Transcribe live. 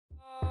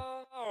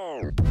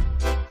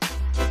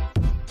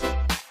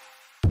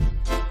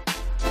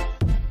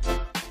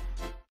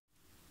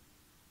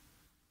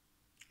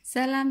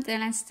ሰላም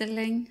ጤና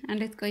ይስጥልኝ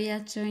እንዴት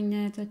ቆያችሁኝ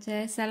እህቶቼ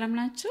ሰላም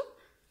ናችሁ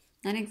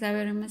እኔ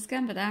እግዚአብሔር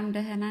ይመስገን በጣም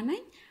ደህና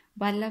ነኝ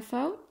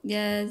ባለፈው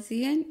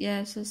የዚህን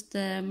የሶስት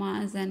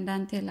መአዘን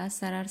ዳንቴል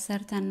አሰራር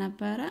ሰርተን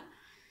ነበር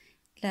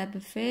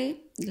ለብፌ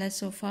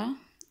ለሶፋ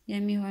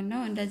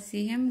የሚሆነው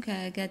እንደዚህም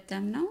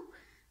ከገጠምነው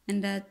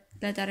እንደ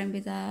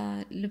ለጠረጴዛ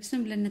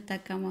ልብስም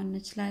ልንጠቀመው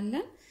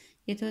እንችላለን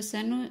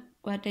የተወሰኑ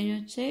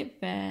ጓደኞቼ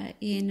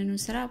በይሄንኑ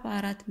ስራ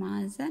በአራት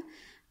መአዘን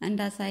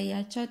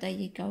እንዳሳያቸው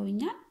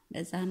ጠይቀውኛል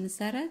ለዛ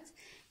መሰረት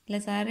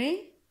ለዛሬ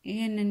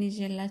ይሄንን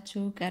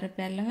ይዤላችሁ ቀርብ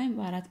ያለሁኝ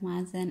በአራት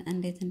ማዕዘን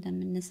እንዴት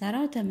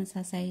እንደምንሰራው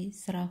ተመሳሳይ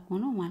ስራ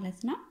ሆኖ ማለት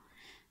ነው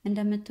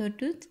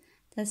እንደምትወዱት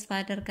ተስፋ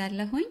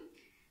አደርጋለሁኝ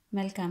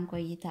መልካም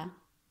ቆይታ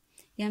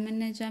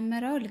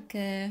የምንጀምረው ልክ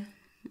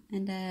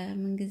እንደ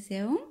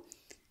ምንጊዜው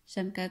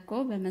ሸምቀቆ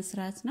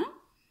በመስራት ነው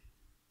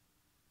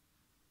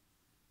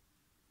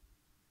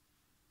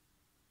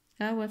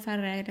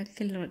ወፈር ያለ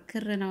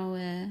ክር ነው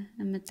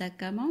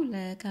የምጠቀመው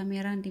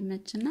ለካሜራ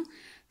እንዲመችና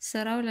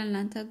ስራው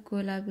ለእናንተ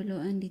ጎላ ብሎ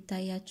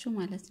እንዲታያችሁ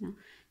ማለት ነው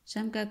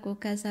ሸምቀቆ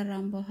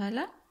ከሰራን በኋላ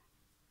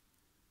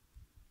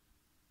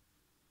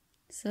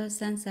ሶስት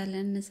ሰንሰል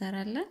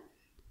እንሰራለን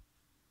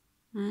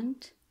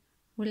 1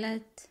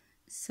 2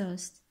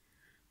 3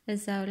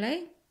 እዛው ላይ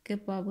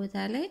ግባ ቦታ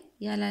ላይ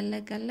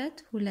ያላለቀለት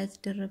 2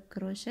 ድርብ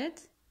ክሮሼት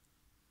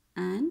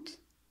 1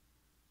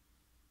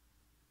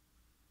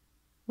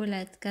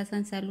 ሁለት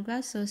ከሰንሰሉ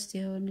ጋር 3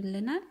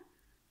 ይሆንልናል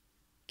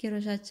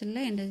ኪሮሻችን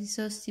ላይ እንደዚህ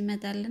 3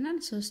 ይመጣልናል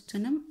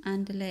ሶስቱንም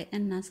አንድ ላይ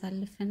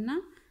እናሳልፍና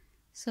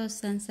 3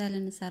 ሰንሰል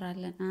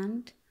እንሰራለን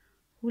 1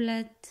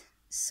 2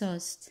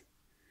 3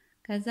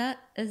 ከዛ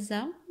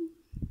እዛው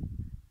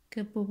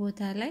ግቡ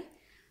ቦታ ላይ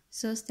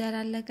 3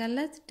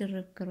 ያላለቀለት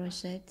ድርብ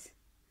ክሮሼት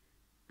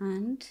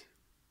 1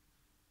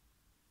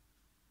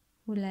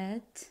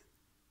 2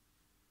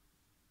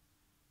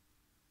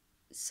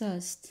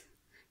 3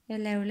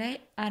 የላዩ ላይ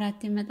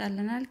 4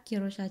 ይመጣልናል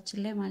ኪሮሻችን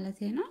ላይ ማለት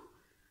ነው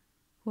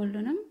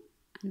ሁሉንም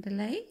አንድ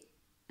ላይ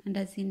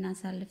እንደዚህ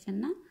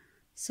እናሳልፍና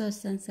 3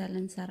 ሰንሰል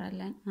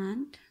እንሰራለን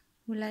 1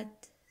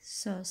 2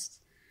 3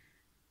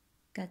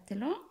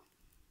 ቀጥሎ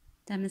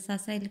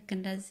ተመሳሳይ ልክ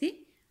እንደዚህ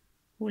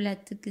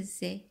 2 ጊዜ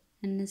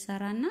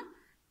እንሰራና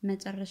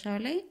መጨረሻው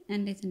ላይ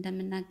እንዴት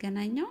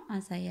እንደምናገናኘው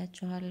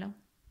አሳያችኋለሁ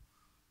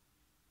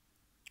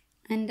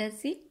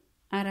እንደዚህ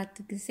 4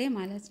 ጊዜ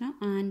ማለት ነው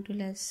 1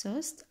 2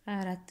 3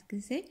 4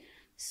 ጊዜ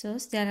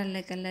 3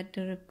 ያላለቀለት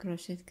ድርብ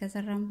ክሮሼት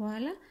ከሰራን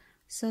በኋላ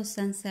 3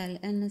 ሰንሰል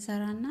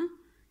እንሰራና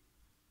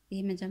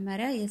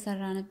የመጀመሪያ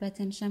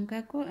የሰራንበትን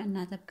ሸምቀቆ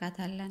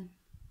እናጠብቃታለን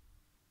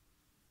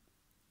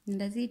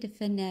እንደዚህ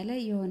ድፍን ያለ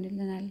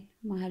ይሆንልናል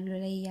መሐሉ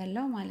ላይ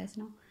ያለው ማለት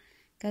ነው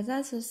ከዛ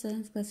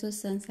 3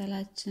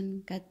 ሰንሰላችን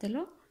ቀጥሎ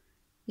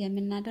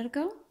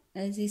የምናደርገው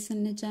እዚህ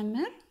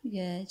ስንጀምር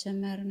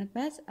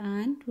የጀመርንበት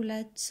 1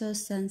 2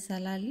 3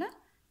 ሰንሰል አለ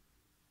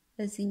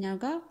እዚህኛው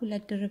ጋር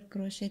 2 ድርብ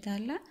ክሮሼት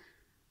አለ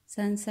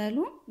ሰንሰሉ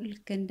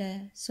ልክ እንደ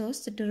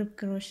 3 ድርብ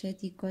ክሮሼት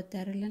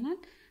ይቆጠርልናል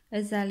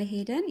እዛ ላይ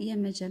ሄደን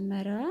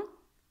የመጀመሪያው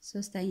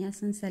ሶስተኛ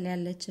ሰንሰል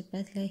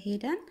ያለችበት ላይ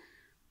ሄደን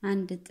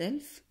አንድ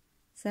ጥልፍ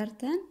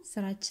ሰርተን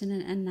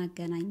ስራችንን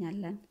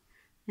እናገናኛለን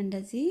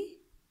እንደዚህ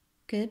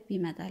ክብ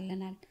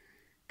ይመጣልናል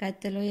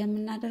ቀጥሎ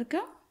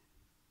የምናደርገው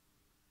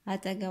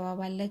አጠገባ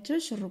ባለችው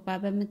ሽሩባ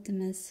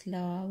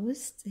በመትመስለው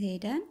ውስጥ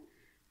ሄደን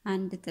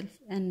አንድ ጥልፍ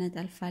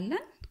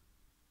እንጠልፋለን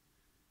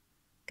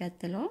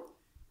ቀጥሎ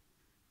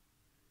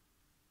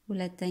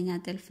ሁለተኛ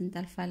ጥልፍ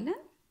እንጠልፋለን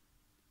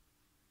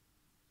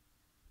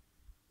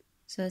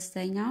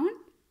ሶስተኛውን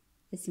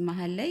እዚህ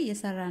መሃል ላይ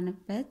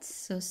የሰራንበት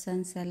 3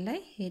 ሰንሰል ላይ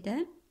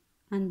ሄደን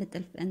አንድ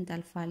ጥልፍ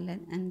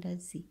እንጠልፋለን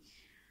እንደዚህ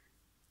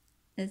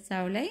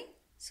እዛው ላይ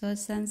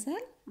 3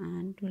 ሰንሰል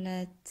 1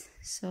 2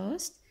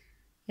 3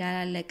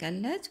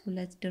 ያላለቀለት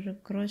 2 ድርብ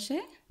ክሮሼ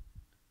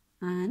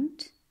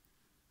 1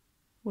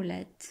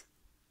 2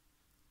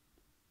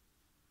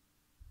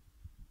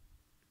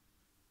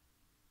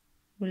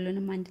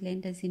 ሁሉንም አንድ ላይ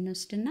እንደዚህ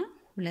እንወስድና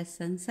 2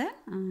 ሰንሰል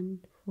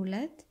 1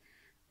 2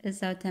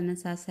 እዛው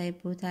ተመሳሳይ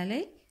ቦታ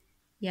ላይ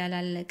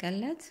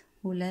ያላለቀለት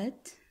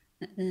 2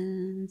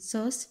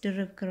 3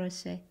 ድርብ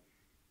ክሮሼ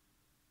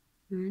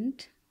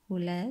 1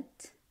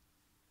 2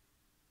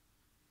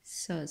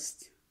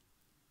 3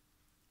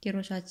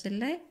 ኪሮሻችን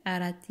ላይ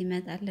 4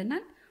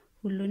 ይመጣልናል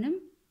ሁሉንም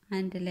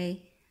አንድ ላይ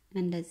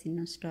እንደዚህ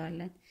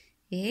እንወስደዋለን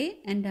ይሄ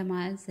እንደ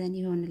ማዕዘን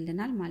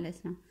ይሆንልናል ማለት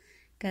ነው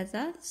ከዛ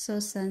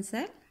 3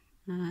 ሰንሰል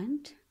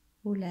 1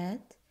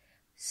 2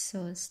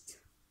 3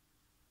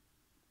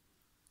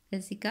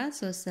 እዚህ ጋር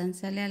 3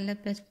 ሰንሰል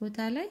ያለበት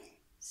ቦታ ላይ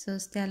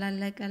 3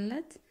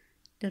 ያላለቀለት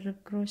ድርብ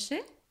ክሮሼ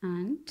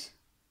 1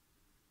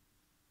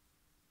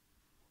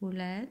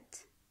 2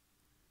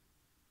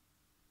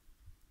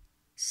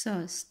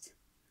 3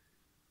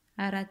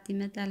 4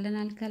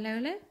 ይመጣልናል ከላዩ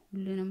ላይ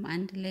ሁሉንም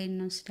አንድ ላይ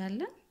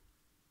እንወስዳለን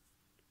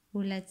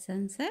 2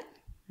 ሰንሰል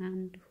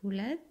 1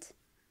 2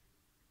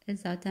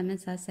 እዛው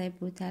ተመሳሳይ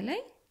ቦታ ላይ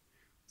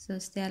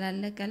 3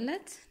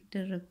 ያላለቀለት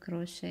ድርብ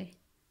ክሮሼ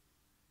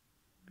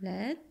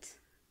 2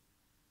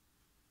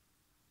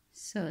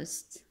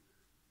 3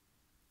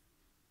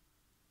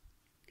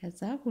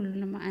 ከዛ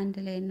ሁሉንም አንድ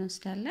ላይ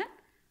እንወስዳለን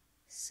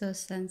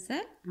 3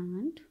 ሰንሰል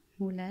 1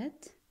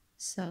 2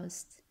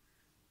 3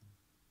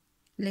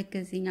 ልክ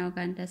እዚህኛው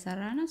ጋር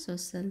እንደሰራ ነው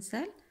 3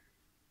 ሰንሰል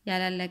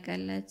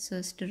ያላለቀለት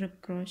 3 ድርብ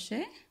ክሮሼ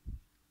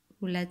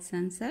 2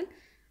 ሰንሰል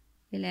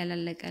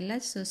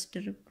ያላለቀለት 3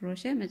 ድርብ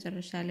ክሮሼ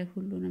መጨረሻ ላይ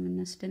ሁሉንም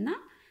እንወስድና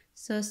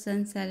 3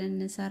 ሰንሰል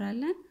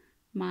እንሰራለን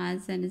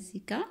ማዕዘን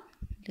እዚህ ጋር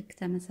ልክ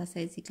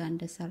ተመሳሳይ እዚህ ጋር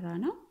እንደሰራ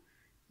ነው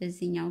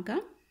እዚህኛው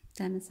ጋር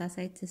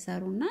ተመሳሳይ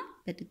ተሰሩና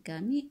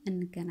በድጋሚ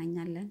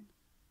እንገናኛለን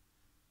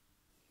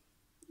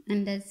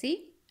እንደዚህ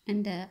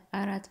እንደ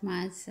አራት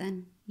ማዕዘን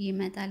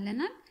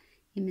ይመጣልናል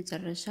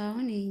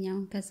የመጨረሻውን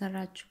ይሄኛውን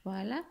ከሰራችሁ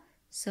በኋላ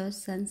 3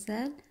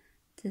 ሰንሰል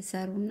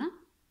ተሰሩና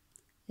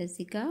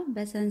እዚህ ጋር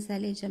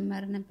በሰንሰል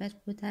የጀመርንበት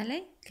ቦታ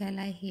ላይ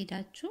ከላይ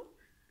ሄዳችሁ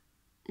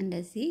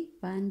እንደዚህ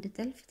በአንድ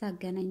ጥልፍ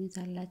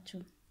ታገናኙታላችሁ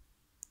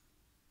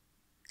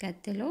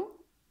ቀጥሎ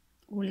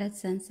 2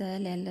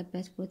 ሰንሰል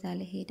ያለበት ቦታ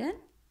ላይ ሄደን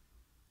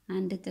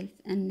አንድ ጥልፍ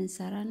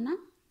እንሰራና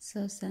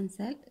 3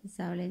 ሰንሰል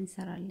እዛው ላይ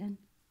እንሰራለን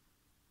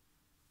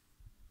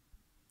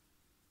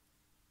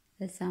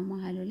እዛ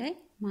መሃሉ ላይ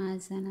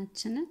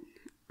ማዕዘናችንን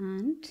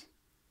 1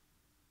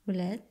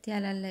 2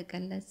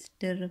 ያላለቀለት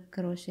ድርብ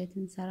ክሮሼት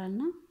እንሰራና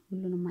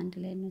ሁሉንም አንድ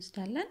ላይ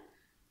እንወስዳለን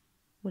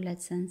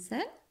 2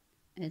 ሰንሰል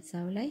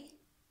እዛው ላይ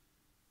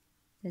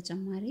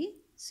ተጨማሪ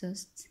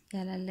 3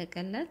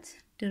 ያላለቀለት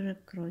ድርብ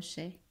ክሮሼ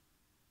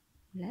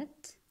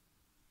 2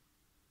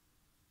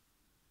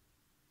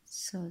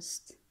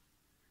 3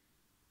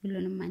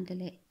 ሁሉንም አንድ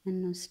ላይ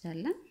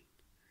እንወስዳለን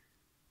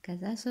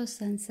ከዛ 3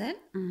 ሰንሰል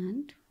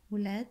 1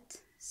 2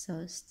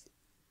 3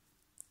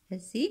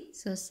 እዚህ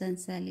 3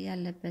 ሰንሰል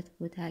ያለበት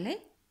ቦታ ላይ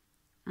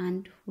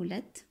 1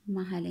 2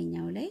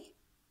 መሃለኛው ላይ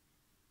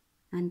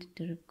አንድ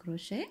ድርብ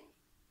ክሮሼ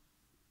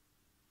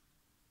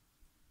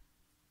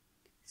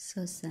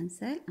 3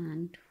 ሰንሰል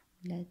 1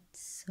 2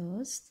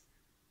 3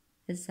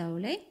 እዛው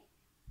ላይ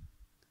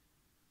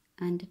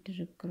አንድ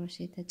ድርብ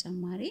ክሮሼ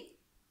ተጨማሪ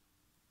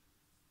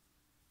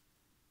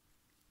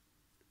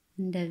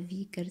እንደ ቪ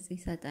ቅርጽ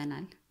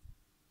ይሰጠናል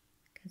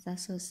ከዛ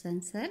 3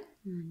 ሰንሰል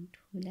 1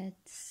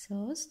 2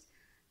 3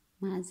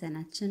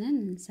 ማዕዘናችንን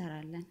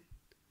እንሰራለን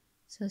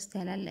 3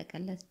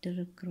 ያላለቀለት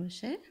ድርብ ክሮሼ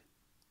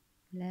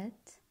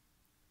 2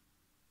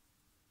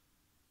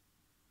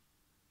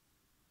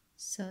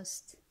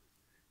 3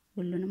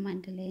 ሁሉንም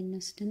አንድ ላይ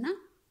እንወስድና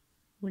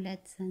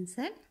 2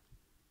 ሰንሰል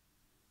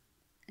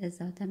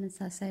እዛው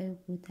ተመሳሳይ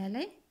ቦታ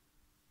ላይ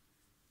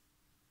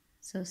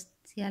 3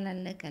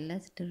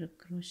 ያላለቀለት ድርብ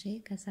ክሮሼ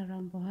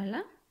ከሰራን በኋላ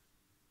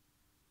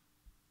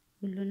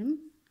ሁሉንም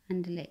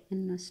አንድ ላይ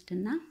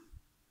እንወስድና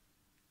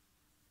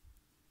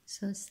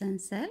 3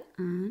 ሰንሰል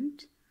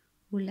 1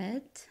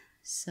 2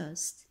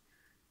 3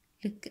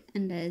 ልክ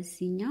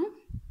እንደዚህኛው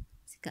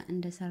እዚህ ጋር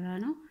እንደሰራ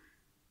ነው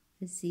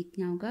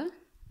እዚህኛው ጋር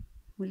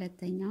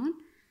ሁለተኛውን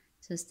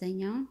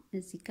ሶስተኛውን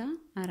እዚህ ጋር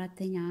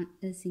አራተኛውን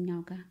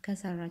እዚህኛው ጋር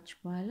ከሰራችሁ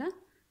በኋላ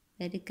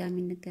በድጋሚ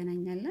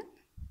እንገናኛለን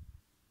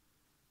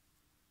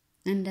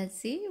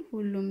እንደዚህ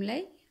ሁሉም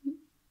ላይ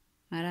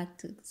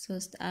 4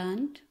 3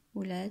 1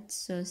 2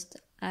 3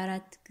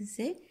 4 ጊዜ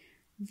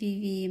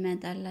ቪቪ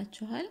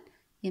ይመጣላችኋል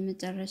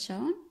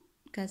የመጨረሻውን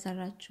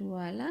ከሰራችሁ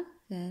በኋላ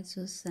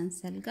ከ3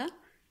 ሰንሰል ጋር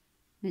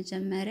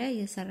መጀመሪያ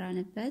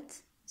የሰራንበት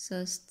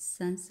 3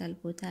 ሰንሰል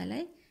ቦታ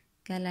ላይ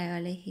ከላዩ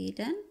ላይ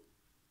ሄደን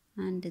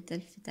አንድ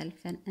ጥልፍ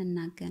ጠልፈን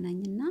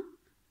እናገናኝና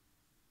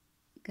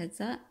ከዛ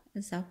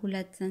እዛ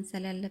 2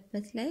 ሰንሰል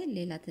ያለበት ላይ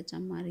ሌላ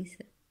ተጨማሪ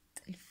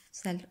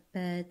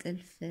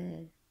ጥልፍ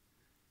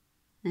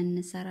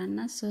እንሰራና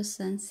 3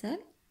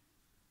 ሰንሰል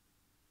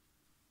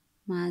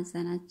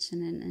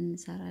ማዕዘናችንን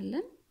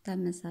እንሰራለን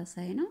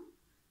ተመሳሳይ ነው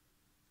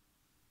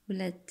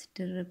 2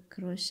 ድርብ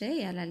ክሮሼ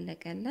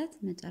ያላለቀለት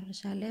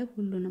መጨረሻ ላይ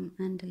ሁሉንም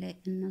አንድ ላይ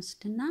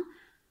እንወስድና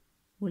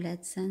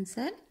 2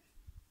 ሰንሰል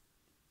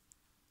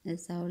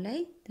እዛው ላይ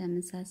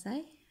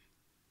ተመሳሳይ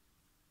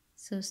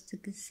 3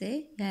 ጊዜ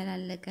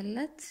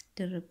ያላለቀለት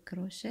ድርብ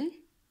ክሮሼ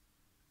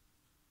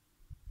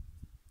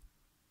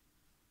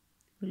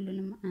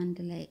ሁሉንም አንድ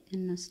ላይ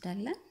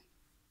እንወስዳለን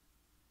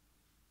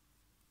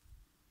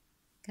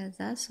ከዛ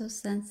 3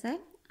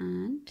 ሰንሰል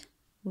 1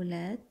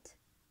 2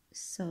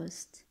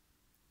 3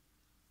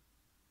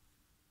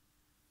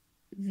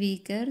 ቪ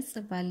ቅርጽ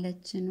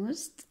ባለችን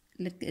ውስጥ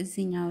ልክ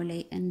እዚህኛው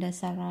ላይ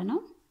እንደሰራ ነው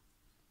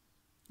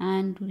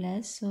 1 2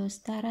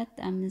 3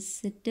 4 5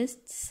 6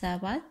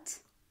 7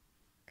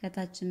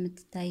 ከታች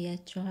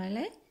የምትታያችሁ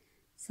ላይ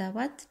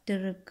 7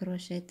 ድርብ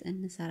ክሮሼት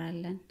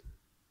እንሰራለን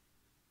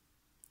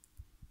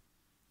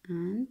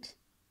 1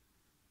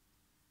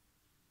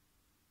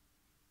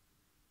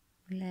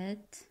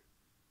 2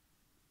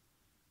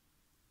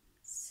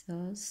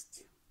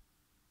 3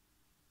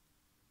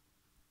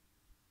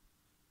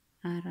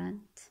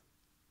 4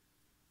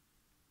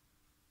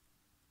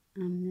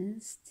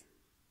 5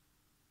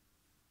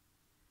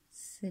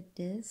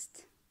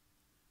 6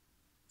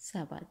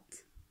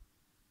 7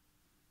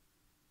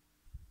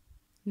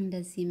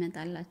 እንደዚህ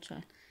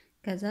ይመጣላችኋል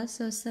ከዛ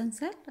 3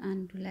 ሰንሰል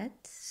 1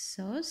 2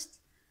 3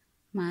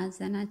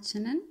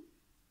 ማዕዘናችንን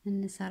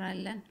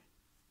እንሰራለን።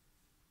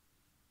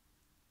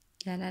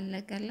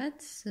 ያላለቀለት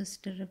 3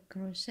 ድርብ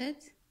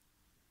ክሮሼት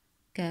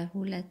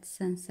ከሁለት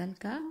ሰንሰል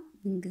ጋር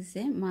እንግዜ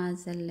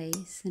ማዕዘን ላይ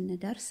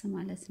ስንደርስ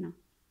ማለት ነው።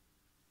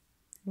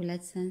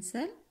 ሁለት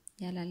ሰንሰል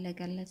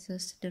ያላለቀለት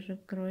 3 ድርብ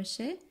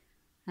ክሮሼት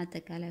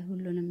አጠቃላይ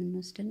ሁሉንም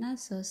እንወስድና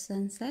 3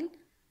 ሰንሰል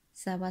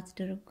 7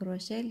 ድርብ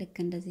ክሮሼት ልክ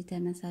እንደዚህ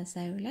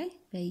ተመሳሳዩ ላይ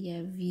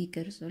በየቪ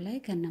ቅርጹ ላይ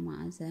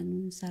ከነማዕዘኑ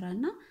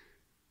እንሰራና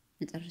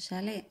መጨረሻ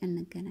ላይ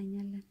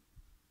እንገናኛለን።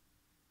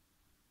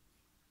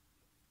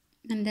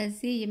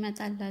 እንደዚህ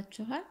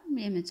ይመጣላችኋል።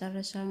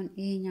 የመጨረሻውን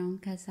ይሄኛውን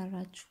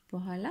ከሰራችሁ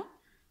በኋላ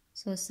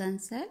 3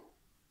 ሰንሰል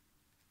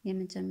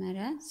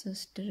የመጀመሪያ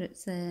 3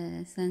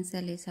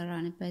 ሰንሰል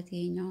የሰራንበት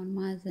ይሄኛውን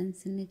ማዕዘን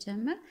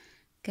ስንጀምር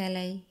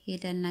ከላይ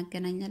ሄደን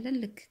እናገናኛለን።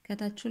 ልክ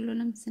ከታች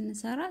ሁሉንም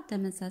ስንሰራ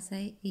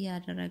ተመሳሳይ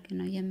እያደረግን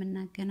ነው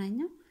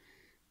የምናገናኘው።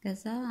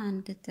 ከዛ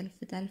አንድ ጥልፍ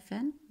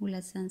ጠልፈን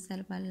ሁለት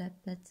ሰንሰል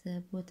ባለበት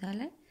ቦታ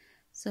ላይ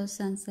 3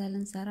 ሰንሰል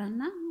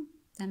እንሰራና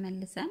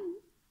ተመልሰን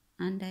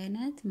አንድ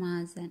አይነት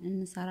ማዕዘን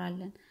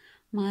እንሰራለን።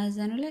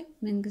 ማዕዘኑ ላይ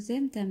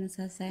ምንጊዜም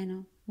ተመሳሳይ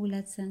ነው።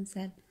 ሁለት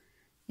ሰንሰል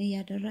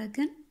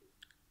እያደረግን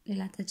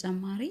ሌላ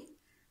ተጨማሪ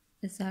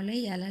እዛው ላይ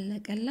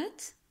ያላለቀለት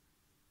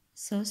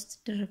 3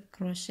 ድርብ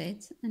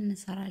ክሮሼት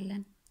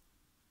እንሰራለን።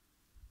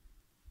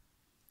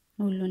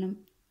 ሁሉንም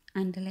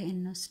አንድ ላይ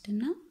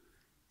እንወስድና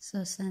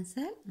 3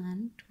 ሰንሰል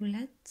 1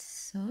 2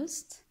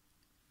 3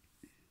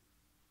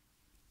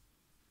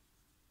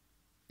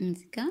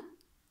 እዚህ ጋር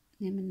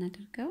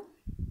የምናደርገው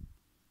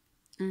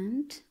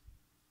 1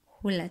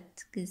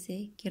 2 ጊዜ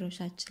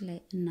ኪሮሻችን ላይ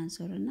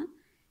እናዞርና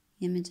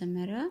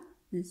የመጀመሪያው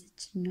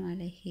እዚህኛው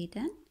ላይ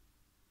ሄደን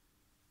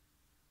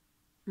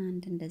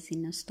አንድ እንደዚህ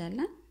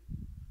እንወስዳለን።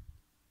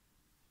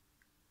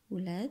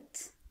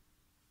 2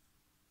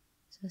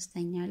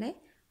 ሶስተኛው ላይ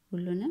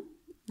ሁሉንም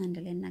አንድ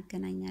ላይ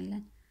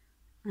እናገናኛለን።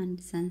 አንድ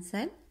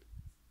ሰንሰል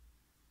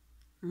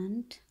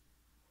 1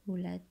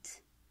 2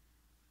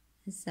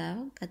 እዛው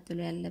ቀጥሎ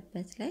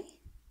ያለበት ላይ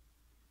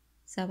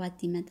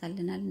 7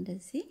 ይመጣልናል።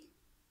 እንደዚህ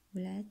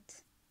 2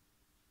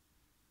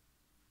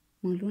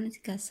 ሙሉን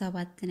እዚህ ጋር 7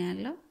 ነው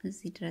ያለው።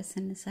 እዚህ ድረስ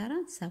እንሰራ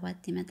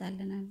 7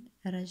 ይመጣልናል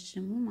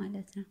ረጅሙ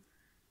ማለት ነው።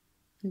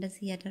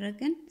 እንደዚህ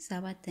ያደረግን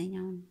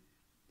ሰባተኛውን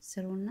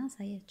ስሩና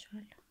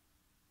ሳያችኋለሁ።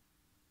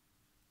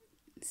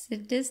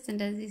 6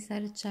 እንደዚህ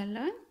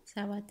ሰርቻለሁ።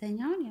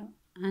 ሰባተኛውን ያው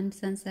አንድ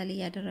ሰንሰል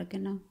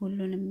ያደረግን ነው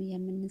ሁሉንም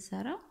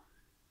የምንሰራው።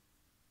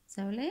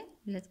 እዛው ላይ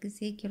ሁለት ጊዜ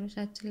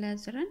ኪሮሻችን ላይ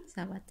አዝረን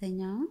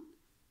ሰባተኛውን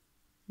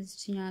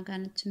እዚህኛው ጋር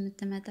ነች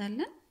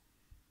የምትመጣለን።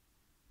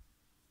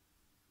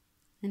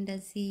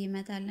 እንደዚህ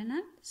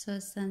ይመጣልናል።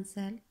 3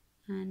 ሰንሰል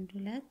 1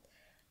 2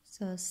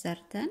 3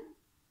 ሰርተን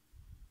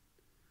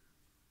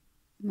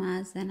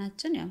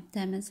ማዕዘናችን ያው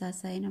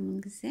ተመሳሳይ ነው።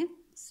 ምንጊዜም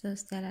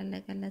 3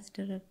 ያላለቀለት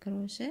ድርብ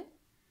ክሮሼት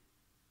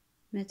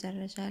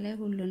መጨረሻ ላይ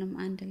ሁሉንም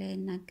አንድ ላይ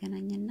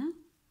እናገናኝና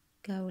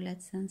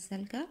ከሁለት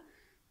ሰንሰል ጋር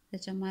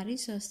ተጨማሪ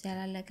 3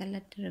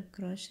 ያላለቀለት ድርብ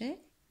ክሮሼት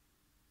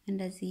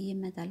እንደዚህ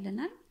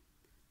ይመጣልናል።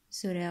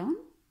 ዙሪያውን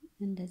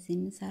እንደዚህ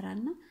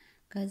እንሰራና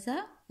ከዛ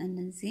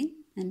እነዚህን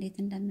እንዴት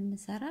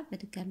እንደምንሰራ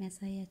በድጋሚ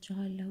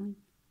ያሳያችኋለሁ።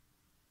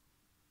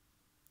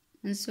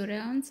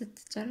 ዙሪያውን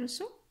ስትጨርሱ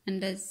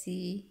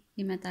እንደዚህ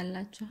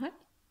ይመጣላችኋል።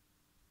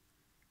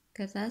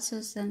 ከዛ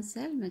 3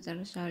 ሰንሰል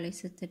መጨረሻው ላይ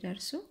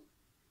ስትደርሱ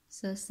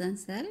 3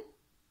 ሰንሰል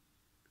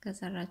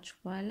ከሰራችሁ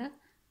በኋላ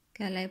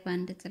ከላይ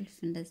ባንድ ጥልፍ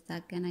እንደዚህ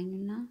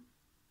ታገናኙና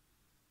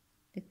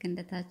ልክ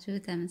እንደታችሁ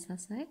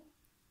ተመሳሳይ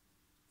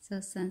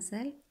 3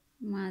 ሰንሰል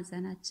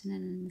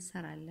ማዕዘናችንን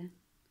እንሰራለን።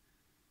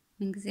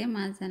 እንግዜ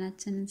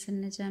ማዕዘናችንን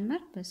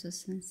ስንጀምር በ3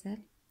 ሰንሰል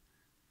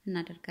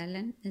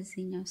እናደርጋለን።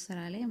 እዚህኛው ስራ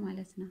ላይ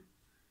ማለት ነው።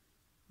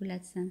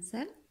 2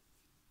 ሰንሰል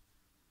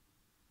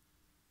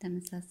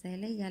ተመሳሳይ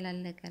ላይ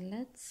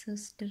ያላለቀለት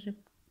 3 ድርብ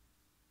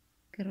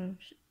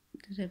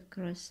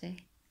ክሮሼት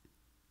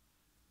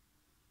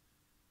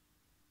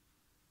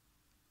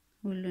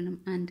ሁሉንም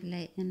አንድ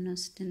ላይ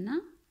እንወስድና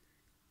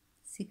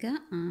እዚህ ጋር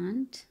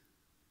 1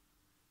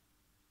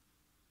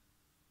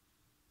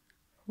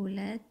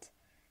 2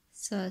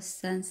 3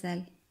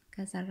 ሰንሰል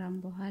ከሰራን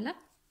በኋላ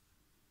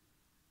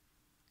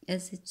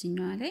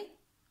እዚህኛው ላይ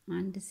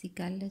አንድ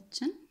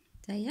ሲጋለችን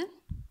ታያል።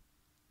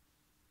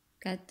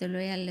 ቀጥሎ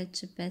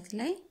ያለችበት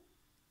ላይ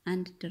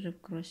አንድ ድርብ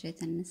ክሮሼት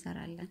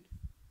እንሰራለን።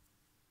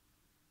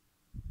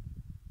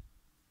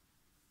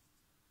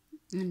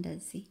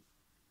 እንደዚህ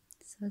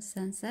 3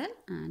 ሰንሰል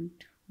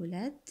 1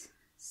 2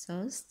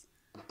 3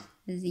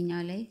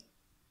 እዚህኛው ላይ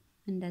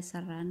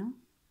እንደሰራ ነው።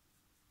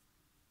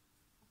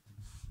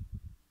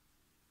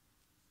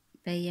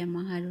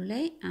 በየመሃሉ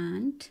ላይ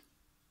 1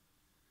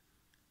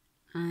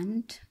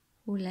 2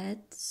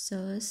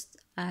 3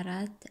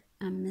 4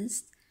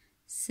 5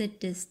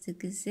 6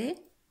 ጊዜ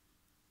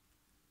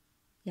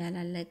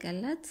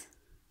ያላለቀለት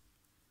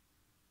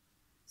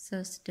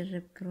 3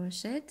 ድርብ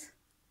ክሮሼት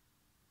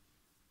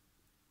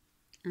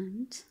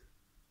 1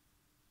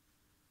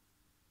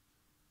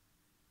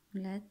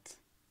 2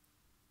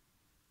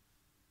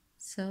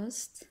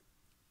 3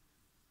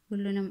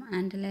 ሁሉንም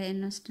አንድ ላይ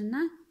እንወስድና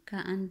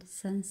ከአንድ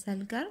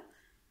ሰንሰል ጋር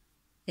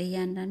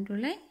እያንዳንዱ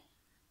ላይ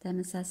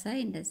ተመሳሳይ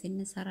እንደዚህ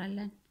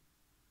እንሰራለን።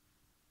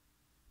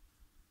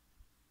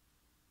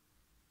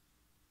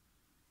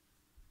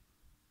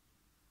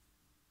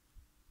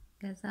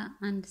 ከዛ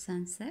አንድ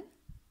ሰንሰል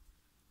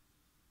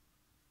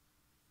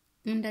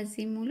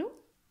እንደዚህ ሙሉ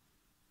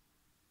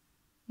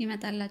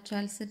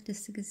ይመጣላችኋል 6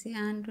 ጊዜ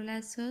 1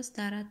 2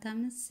 3 4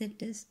 5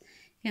 6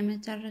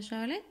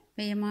 የመጨረሻው ላይ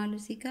በየማሉ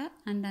ሲጋ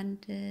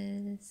አንድ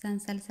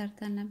ሰንሰል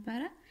ሰርተን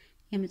ነበር።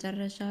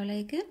 የመጨረሻው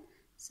ላይ ግን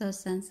 3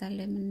 ሰንሰል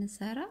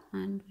የምንሰራ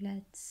 1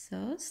 2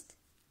 3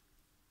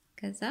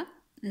 ከዛ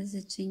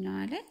እዚህኛው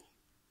ላይ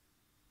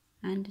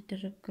አንድ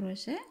ድርብ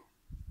ክሮሼ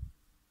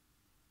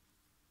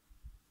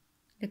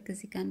ልክ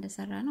እዚህ ጋር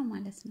እንደሰራ ነው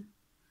ማለት ነው።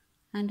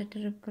 አንድ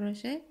ድርብ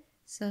ክሮሼ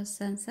 3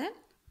 ሰንሰል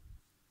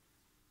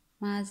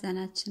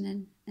ማዕዘናችንን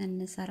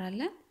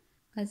እንሰራለን።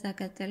 ከዛ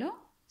ቀጥሎ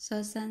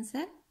 3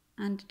 ሰንሰል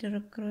አንድ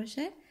ድርብ ክሮሼ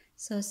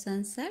 3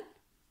 ሰንሰል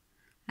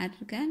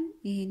አድርገን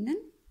ይሄንን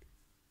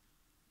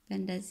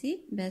በእንደዚህ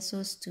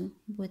በሶስቱ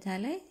ቦታ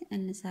ላይ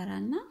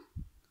እንሰራና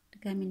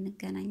ድጋሚ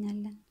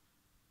እንገናኛለን።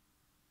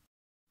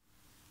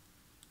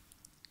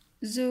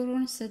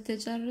 ዙሩን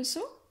ስትጨርሱ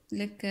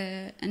ልክ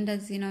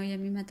እንደዚህ ነው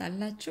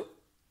የሚመጣላችሁ።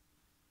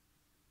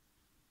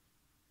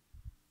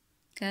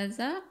 ከዛ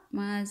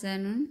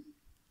ማዕዘኑን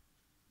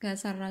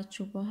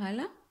ከሰራችሁ በኋላ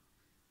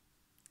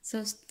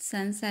 3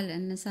 ሰንሰል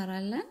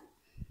እንሰራለን።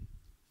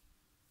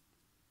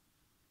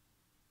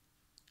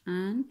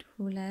 1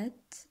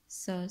 2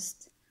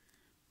 3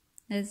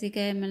 እዚህ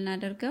ጋር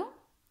የምናደርገው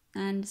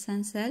አንድ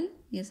ሰንሰል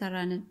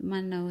የሰራን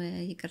ማነው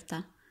ይቅርታ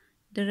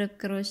ድርብ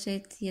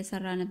ክሮሼት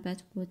የሰራንበት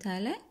ቦታ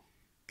ላይ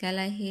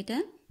ከላይ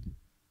ሄደን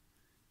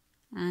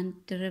አንድ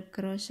ድርብ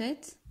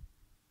ክሮሼት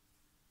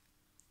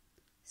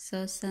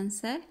 3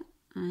 ሰንሰል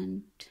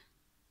 1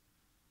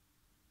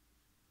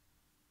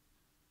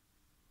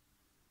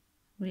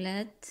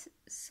 2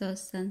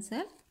 3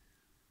 ሰንሰል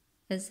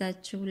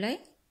እዛችሁ ላይ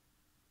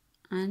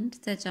አንድ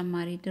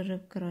ተጨማሪ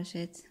ድርብ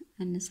ክሮሼት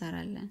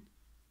እንሰራለን።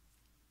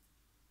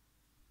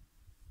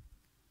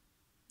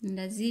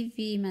 እንደዚህ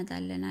ቪ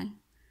ይመጣልናል።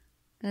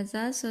 ከዛ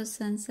 3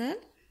 ሰንሰል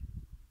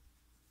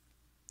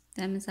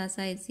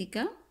ተመሳሳይ እዚህ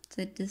ጋር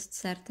 6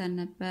 ሰርተን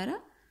ነበር።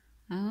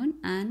 አሁን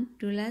 1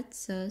 2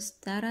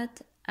 3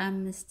 4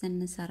 5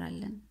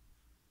 እንሰራለን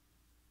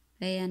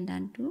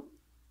በእያንዳንዱ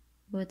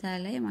ቦታ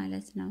ላይ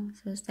ማለት ነው።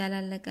 3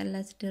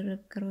 ያላለቀለት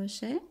ድርብ ክሮሼ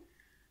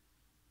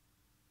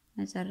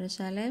መጨረሻ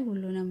ላይ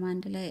ሁሉንም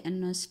አንድ ላይ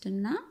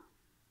እንወስድና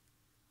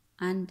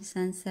አንድ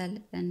ሰንሰል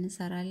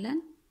እንሰራለን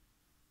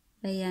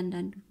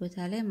በእያንዳንዱ ቦታ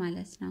ላይ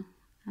ማለት ነው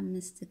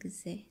 5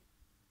 ጊዜ።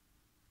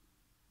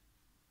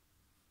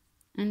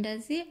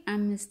 እንደዚህ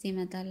 5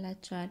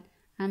 ይመጣላችኋል።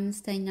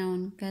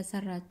 አምስተኛውን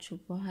ከሰራችሁ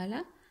በኋላ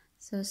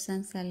 3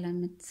 ሰንሰል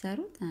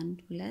ለምትሰሩት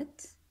 1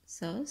 2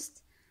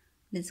 3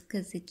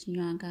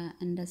 ለዝከዚህኛው ጋር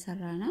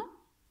እንደሰራ ነው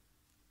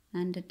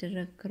አንድ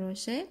ድርብ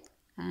ክሮሼት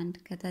አንድ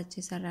ከታች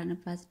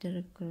የሰራንባት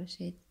ድርብ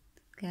ክሮሼት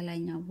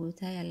ከላይኛው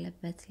ቦታ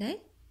ያለበት ላይ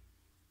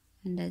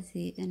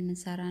እንደዚህ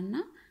እንሰራና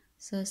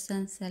 3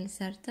 ሰንሰል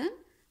ሰርተን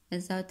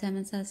እዛው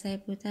ተመሳሳይ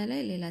ቦታ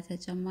ላይ ሌላ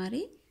ተጨማሪ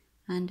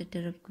አንድ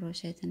ድርብ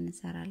ክሮሼት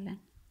እንሰራለን።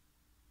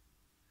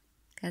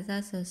 ከዛ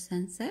 3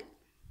 ሰንሰል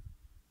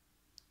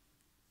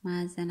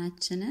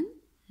ማዕዘናችንን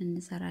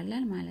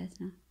እንሰራለን ማለት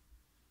ነው።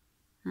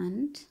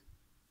 1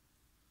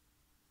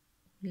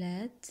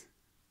 2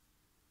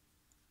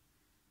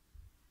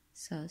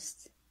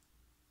 3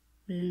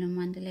 ሁሉንም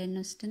አንድ ላይ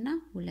እንወስድና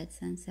 2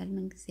 ሰንሰል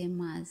ምን ጊዜ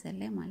ማዕዘን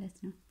ላይ ማለት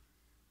ነው።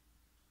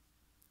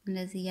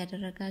 እንደዚህ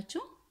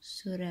ያደረጋችሁ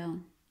ዙሪያውን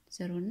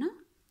ስሩና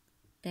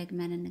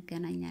ደግመን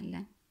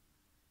እንገናኛለን።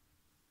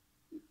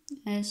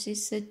 እሺ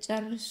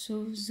ስጨርሱ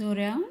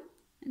ዙሪያውን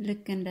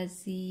ልክ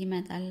እንደዚህ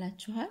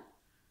ይመጣላችኋል።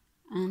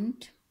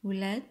 1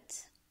 2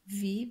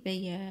 ቪ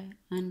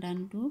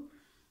በየአንዳንዱ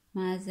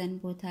ማዕዘን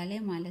ቦታ ላይ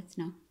ማለት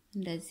ነው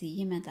እንደዚህ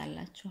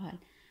ይመጣላችኋል።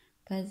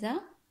 ከዛ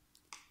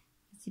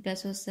እዚህ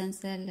በ3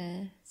 ሰንሰል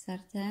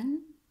ሰርተን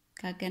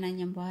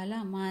ካገናኘን በኋላ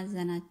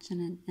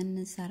ማዕዘናችንን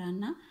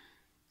እንሰራና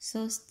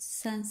 3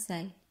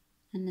 ሰንሰል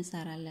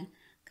እንሰራለን።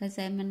 ከዛ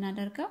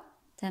የምናደርገው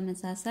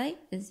ተመሳሳይ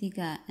እዚህ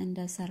ጋር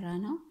እንደሰራ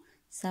ነው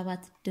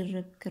 7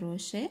 ድርብ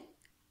ክሮሼ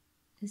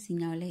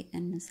እዚህኛው ላይ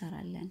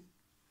እንሰራለን።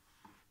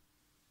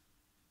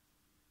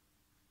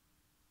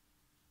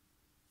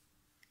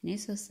 እኔ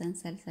 3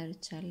 ሰንሰል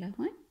ሰርቻለሁ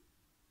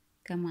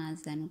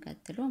ከማዕዘኑ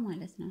ቀጥሎ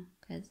ማለት ነው።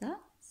 ከዛ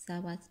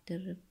 7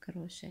 ድርብ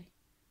ክሮሼ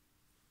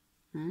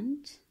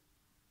 1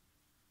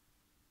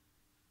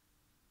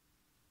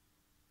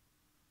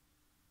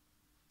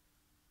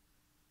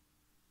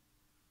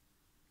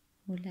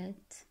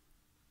 2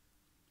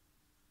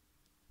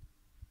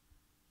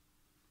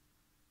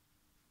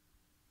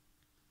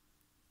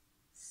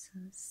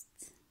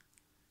 3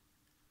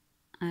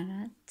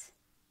 4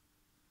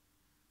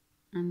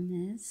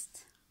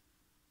 5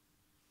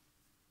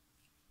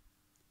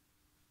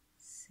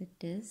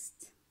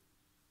 6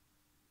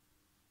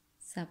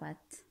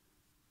 7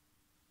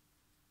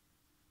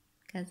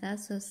 ከዛ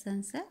 3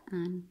 ሰንሰል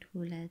 1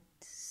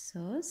 2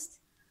 3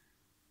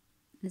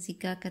 እዚህ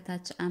ጋር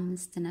ከታች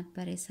 5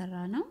 ነበር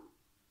የሰራነው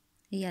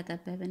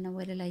እያጠበብን ነው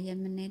ወደ ላይ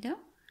የምንሄደው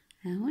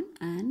አሁን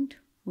 1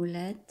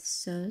 2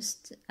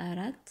 3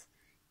 4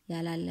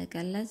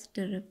 ያላለቀለት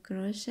ድርብ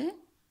ክሮሼ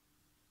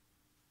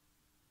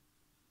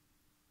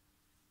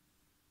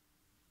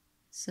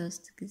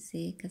 3 ጊዜ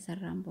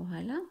ከሰራን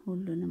በኋላ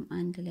ሁሉንም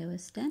አንድ ላይ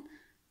ወስደን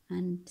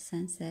አንድ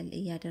ሰንሰል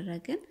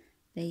እያደረግን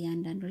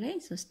በእያንዳንዱ ላይ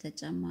 3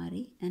 ተጨማሪ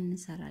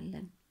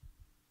እንሰራለን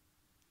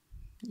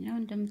ያው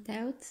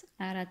እንደምታዩት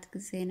 4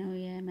 ጊዜ ነው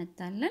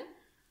የመጣለን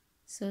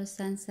 3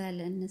 ሰንሰል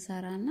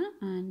እንሰራና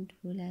 1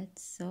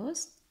 2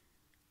 3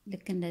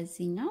 ልክ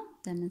እንደዚህኛው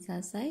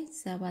ተመሳሳይ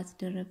 7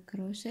 ድርብ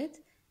ክሮሼት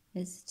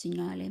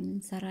እዚህኛው ላይ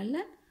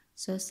እንሰራለን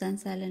 3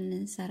 ሰንሰል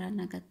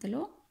እንሰራና ቀጥሎ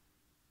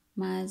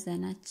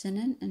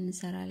ማዕዘናችንን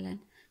እንሰራለን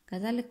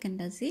ከዛ ልክ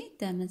እንደዚህ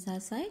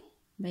ተመሳሳይ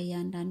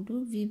በእያንዳንዱ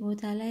ቪ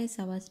ቦታ ላይ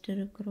 7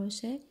 ድርብ ክሮሼ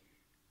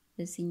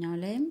እዚህኛው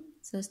ላይም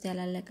 3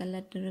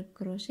 ያላለቀለት ድርብ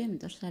ክሮሼ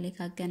መጨረሻ ላይ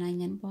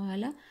ካገናኘን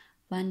በኋላ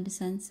በአንድ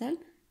ሰንሰል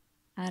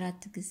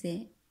 4 ጊዜ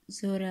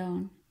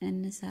ዙሪያውን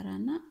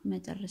እንሰራና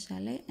መጨረሻ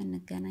ላይ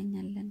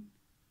እንገናኛለን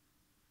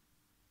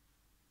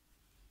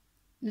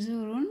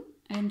ዙሩን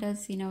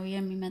እንደዚህ ነው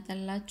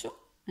የሚመጣላችሁ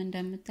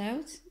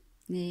እንደምታዩት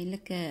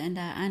ልክ እንደ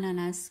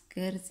አናናስ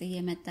ቅርጽ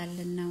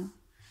እየመጣልን ነው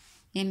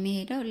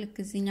የሚሄደው ልክ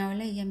እዚህኛው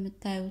ላይ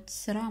የምታዩት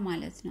ስራ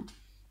ማለት ነው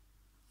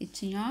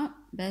እቺኛዋ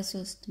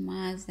በ3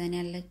 ማዕዘን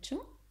ያለችው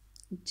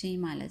እቺ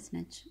ማለት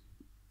ነች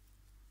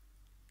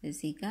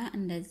እዚህ ጋር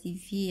እንደዚህ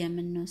ቪ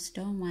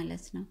የምንወስደው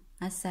ማለት ነው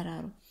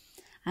አሰራሩ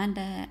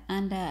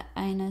አንድ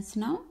አይነት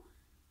ነው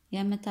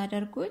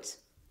የምታደርጉት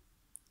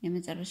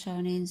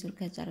የመጨረሻውን ዙር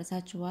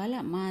ከጨረሳችሁ በኋላ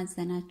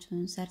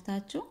ማዕዘናችሁን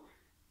ሰርታችሁ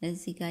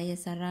እዚህ ጋር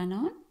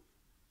የሰራነውን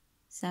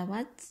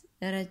 7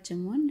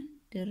 ረጅሙን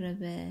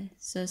ድርብ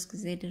 3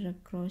 ጊዜ ድርብ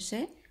ክሮሼ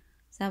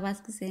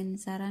 7 ጊዜ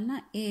እንሰራና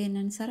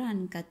ይሄንን ስራ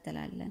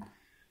እንቀጥላለን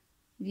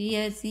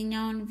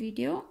የዚህኛውን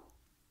ቪዲዮ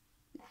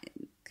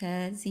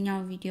ከዚህኛው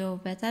ቪዲዮ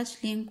በታች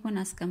ሊንኩን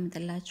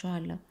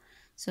አስቀምጥላችኋለሁ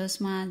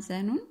 3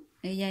 ማዕዘኑን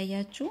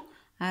እያያችሁ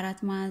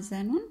 4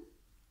 ማዕዘኑን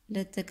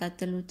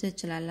ልትቀጥሉ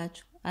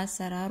ትችላላችሁ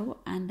አሰራሩ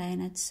አንድ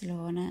አይነት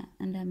ስለሆነ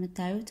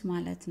እንደምታዩት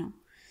ማለት ነው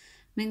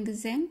ምን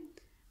ጊዜም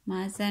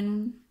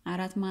ማዕዘኑን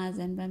 4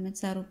 ማዕዘን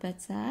በመትሰሩበት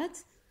ሰዓት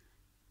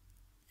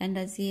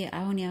እንደዚህ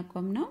አሁን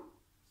ያቆምነው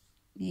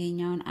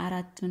ይሄኛውን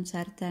 4ቱን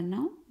ሰርተን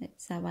ነው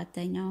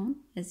 7ኛውን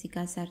እዚህ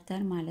ጋር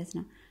ሰርተን ማለት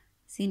ነው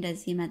እዚህ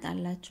እንደዚህ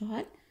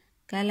ይመጣላችኋል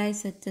ከላይ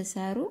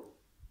ስትሰሩ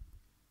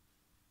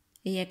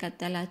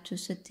እየቀጠላችሁ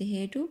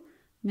ስትሄዱ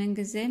ምን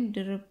ጊዜም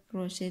ድርብ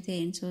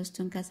ክሮሼቴን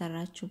 3ቱን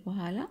ከሰራችሁ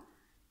በኋላ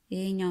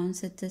ይሄኛውን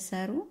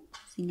ስትሰሩ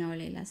እዚህኛው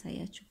ላይ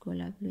ላሳያችሁ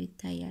ጎላ ብሎ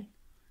ይታያል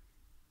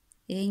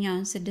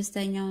ይሄኛውን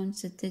 6ኛውን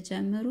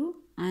ስትጀምሩ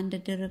አንድ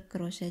ድርብ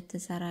ክሮሼት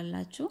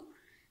ትሰራላችሁ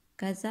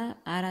ከዛ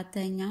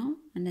 4ኛው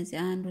እነዚህ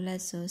 1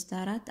 2 3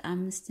 4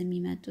 5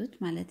 የሚመጡት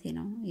ማለት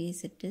ነው ይሄ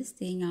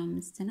 6 ይሄኛው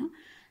 5 ነው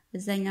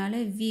እዛኛው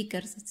ላይ ቪ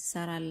ቅርጽ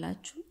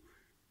ትሰራላችሁ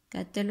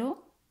ቀጥሎ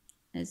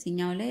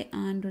እዚህኛው ላይ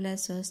 1 2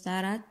 3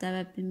 4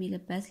 ጠበብ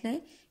የሚልበት ላይ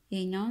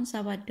ይሄኛውን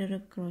 7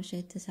 ድርብ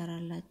ክሮሼት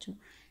ትሰራላችሁ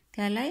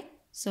ከላይ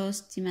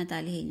 3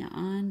 ይመጣል ይሄኛው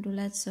 1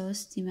 2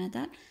 3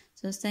 ይመጣል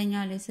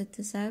 3ኛው ላይ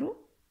ስትሰሩ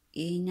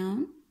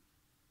ይሄኛውን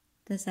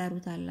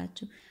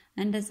ተሰሩታላችሁ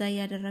እንደዛ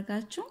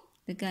ያደረጋችሁ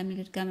ድጋሚ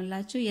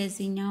ልድገምላችሁ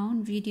የዚህኛውን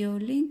ቪዲዮ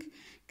ሊንክ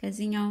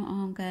ከዚህኛው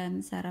አሁን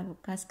ከምሰራው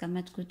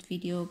ካስቀመጥኩት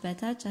ቪዲዮ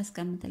በታች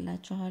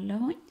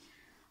አስቀምጥላችኋለሁኝ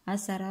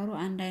አሰራሩ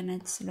አንድ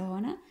አይነት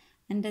ስለሆነ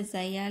እንደዛ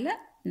ያለ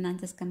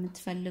እናንተ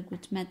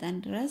እስከምትፈልጉት መጠን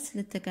ድረስ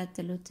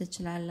ልትከተሉት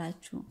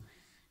ትችላላችሁ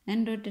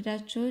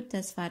እንደወደዳችሁ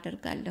ተስፋ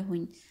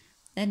አደርጋለሁኝ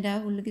እንደ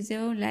ሁሉ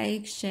ጊዜው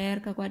ላይክ ሼር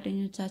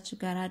ከጓደኞቻችሁ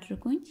ጋር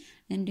አድርጉኝ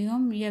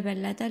እንዲሁም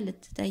የበለጠ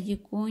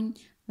ልትጠይቁኝ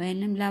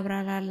ወይንም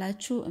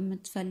ላብራራላችሁ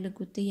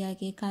የምትፈልጉት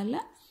ጥያቄ ካለ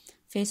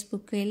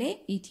ፌስቡክ ላይ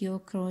ኢትዮ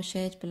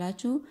ክሮሼት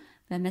ብላችሁ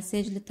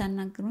በመሴጅ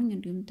ልታናግሩኝ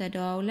እንዲሁም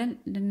ተደዋውለን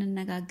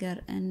ልንነጋገር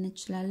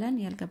እንችላለን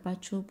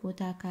ያልገባችሁ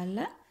ቦታ ካለ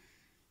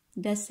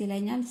ደስ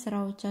ይለኛል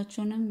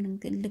ስራዎቻችሁንም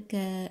ልክ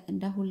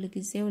እንደ ሁሉ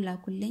ጊዜው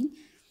ላኩልኝ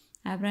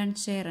አብረን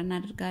ሼር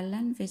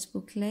እናደርጋለን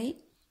ፌስቡክ ላይ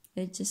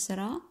እጅ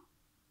ስራ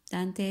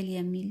ዳንቴል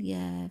የሚል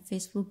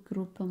የፌስቡክ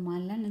ግሩፕም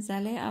አለን እዛ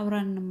ላይ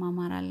አብረን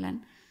እንማማራለን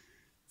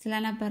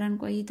ስለነበረን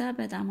ቆይታ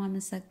በጣም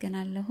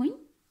አመሰግናለሁኝ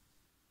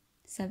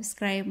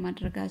ሰብስክራይብ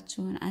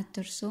ማድረጋችሁን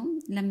አትርሱ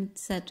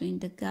ለምትሰጡኝ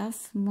ድጋፍ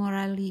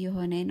ሞራል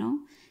የሆነ ነው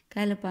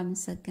ከልብ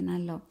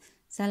አመሰግናለሁ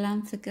ሰላም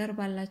ፍቅር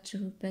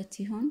ባላችሁበት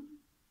ይሁን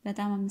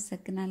በጣም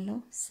አመሰግናለሁ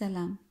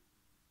ሰላም